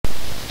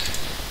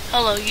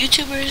Hello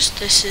YouTubers,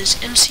 this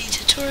is MC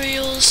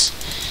Tutorials,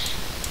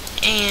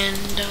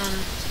 and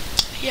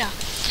yeah,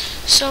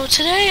 so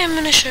today I'm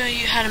going to show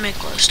you how to make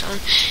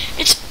glowstone.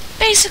 It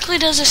basically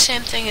does the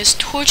same thing as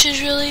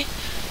torches really,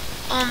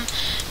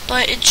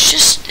 but it's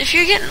just, if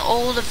you're getting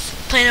old of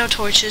plain old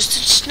torches,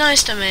 it's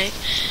nice to make.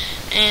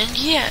 And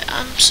yeah,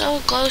 so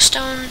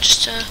glowstone,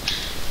 just a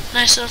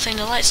nice little thing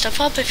to light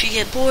stuff up if you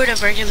get bored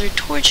of regular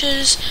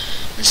torches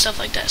and stuff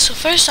like that. So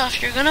first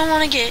off, you're going to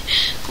want to get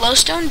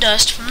glowstone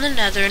dust from the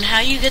nether, and how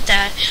you get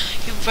that,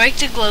 you break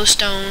the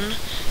glowstone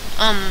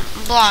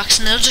blocks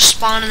and they'll just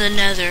spawn in the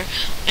nether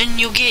and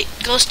you'll get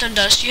glowstone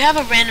dust. You have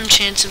a random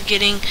chance of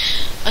getting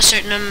a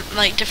certain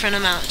different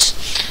amounts.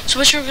 So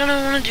what you're going to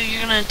want to do,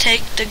 you're going to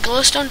take the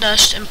glowstone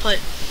dust and put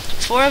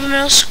 4 of them in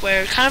a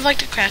square, kind of like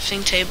the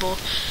crafting table,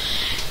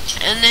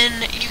 and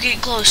then you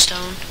get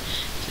glowstone.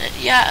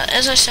 Yeah,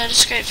 as I said,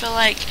 it's great for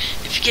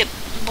if you get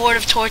bored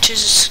of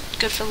torches, it's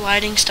good for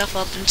lighting stuff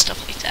up and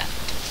stuff like that.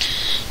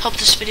 Hope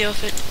this video,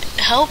 if it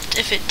helped,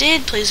 if it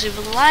did, please leave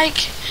a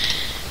like,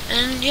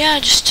 and yeah,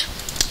 just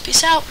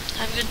peace out.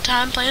 Have a good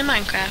time playing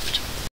Minecraft.